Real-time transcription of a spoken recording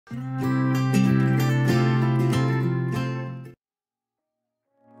Hey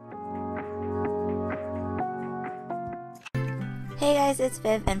guys, it's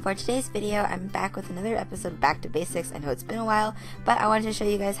Viv, and for today's video, I'm back with another episode of Back to Basics. I know it's been a while, but I wanted to show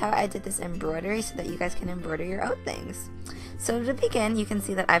you guys how I did this embroidery so that you guys can embroider your own things. So to begin, you can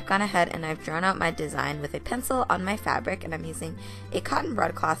see that I've gone ahead and I've drawn out my design with a pencil on my fabric, and I'm using a cotton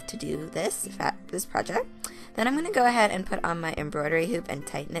broadcloth to do this project. Then I'm going to go ahead and put on my embroidery hoop and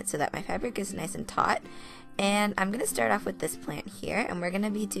tighten it so that my fabric is nice and taut. And I'm going to start off with this plant here, and we're going to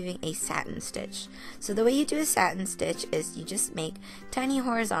be doing a satin stitch. So the way you do a satin stitch is you just make tiny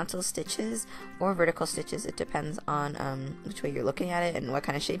horizontal stitches or vertical stitches, it depends on which way you're looking at it and what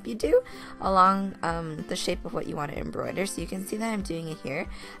kind of shape you do, along the shape of what you want to embroider. So you can see that I'm doing it here.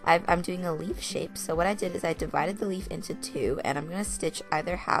 I'm doing a leaf shape, so what I did is I divided the leaf into two, and I'm going to stitch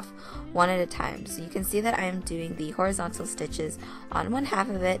either half one at a time. So you can see that I'm doing the horizontal stitches on one half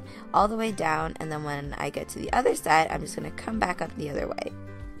of it all the way down, and then when I get to the other side, I'm just going to come back up the other way.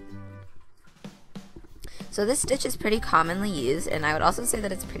 So this stitch is pretty commonly used, and I would also say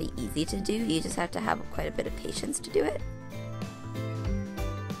that it's pretty easy to do. You just have to have quite a bit of patience to do it.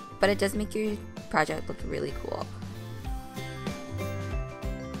 But it does make your project look really cool.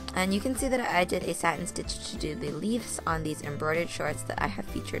 And you can see that I did a satin stitch to do the leaves on these embroidered shorts that I have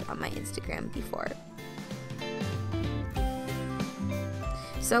featured on my Instagram before.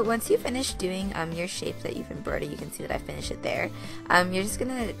 So once you finish doing your shape that you've embroidered, you can see that I finished it there. You're just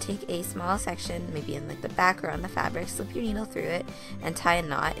going to take a small section, maybe in like the back or on the fabric, slip your needle through it, and tie a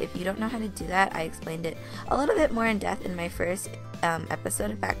knot. If you don't know how to do that, I explained it a little bit more in depth in my first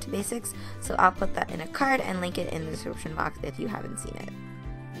episode of Back to Basics, so I'll put that in a card and link it in the description box if you haven't seen it.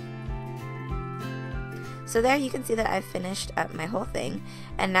 So there you can see that I've finished up my whole thing,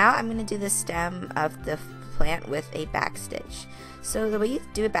 and now I'm going to do the stem of the plant with a back stitch. So the way you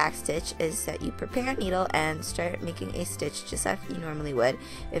do a back stitch is that you prepare a needle and start making a stitch just like you normally would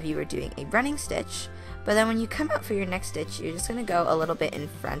if you were doing a running stitch. But then when you come out for your next stitch, you're just going to go a little bit in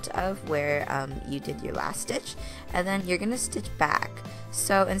front of where you did your last stitch, and then you're going to stitch back.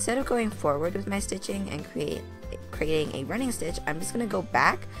 So instead of going forward with my stitching and creating a running stitch, I'm just going to go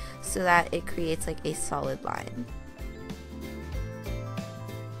back so that it creates like a solid line.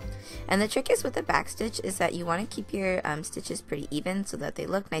 And the trick is with the back stitch is that you want to keep your stitches pretty even so that they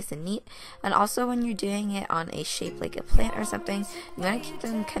look nice and neat. And also when you're doing it on a shape like a plant or something, you want to keep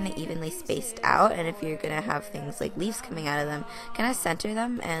them kind of evenly spaced out. And if you're going to have things like leaves coming out of them, kind of center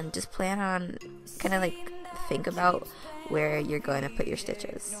them and just plan on kind of like think about where you're going to put your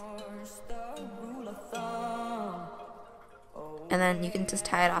stitches. And then you can just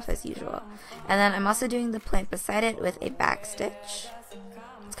tie it off as usual. And then I'm also doing the plant beside it with a back stitch.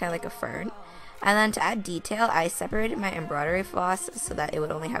 It's kind of like a fern. And then to add detail, I separated my embroidery floss so that it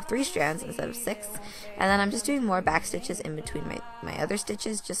would only have 3 strands instead of 6. And then I'm just doing more back stitches in between my other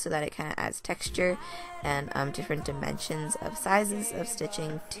stitches just so that it kind of adds texture and different dimensions of sizes of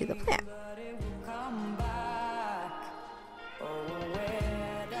stitching to the plant.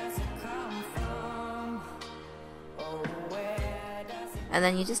 And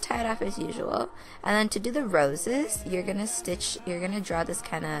then you just tie it off as usual. And then to do the roses, you're gonna draw this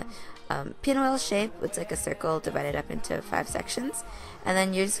kind of pinwheel shape. It's like a circle divided up into 5 sections. And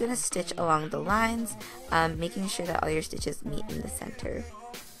then you're just gonna stitch along the lines, making sure that all your stitches meet in the center.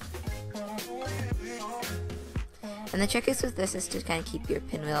 And the trick is with this is to kind of keep your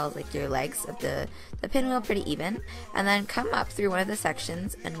pinwheel, like your legs of the pinwheel, pretty even. And then come up through one of the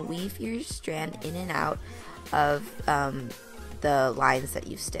sections and weave your strand in and out of the lines that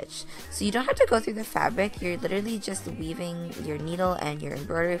you've stitched. So you don't have to go through the fabric, you're literally just weaving your needle and your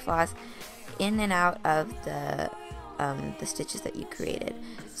embroidery floss in and out of the stitches that you created.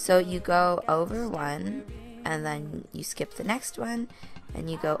 So you go over one, and then you skip the next one, and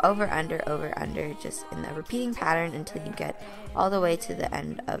you go over, under, just in a repeating pattern until you get all the way to the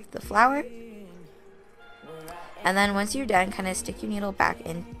end of the flower. And then once you're done, kind of stick your needle back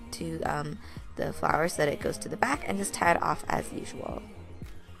into the flower so that it goes to the back, and just tie it off as usual.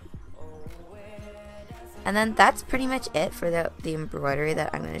 And then that's pretty much it for the embroidery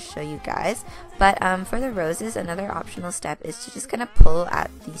that I'm going to show you guys. But for the roses, another optional step is to just kind of pull at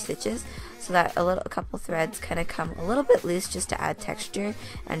these stitches so that a couple threads kind of come a little bit loose just to add texture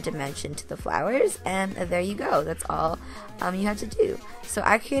and dimension to the flowers. And there you go. That's all you have to do. So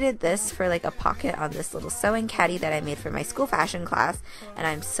I created this for like a pocket on this little sewing caddy that I made for my school fashion class, and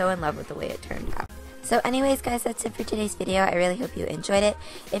I'm so in love with the way it turned out. So anyways guys, that's it for today's video. I really hope you enjoyed it.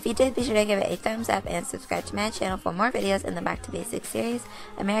 If you did, be sure to give it a thumbs up and subscribe to my channel for more videos in the Back to Basics series,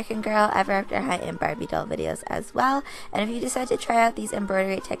 American Girl, Ever After High, and Barbie doll videos as well. And if you decide to try out these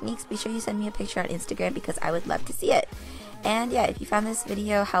embroidery techniques, be sure you send me a picture on Instagram because I would love to see it. And yeah, if you found this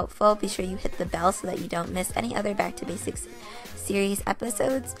video helpful, be sure you hit the bell so that you don't miss any other Back to Basics series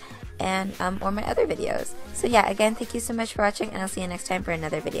episodes and or my other videos. So yeah, again, thank you so much for watching, and I'll see you next time for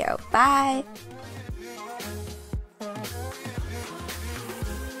another video. Bye!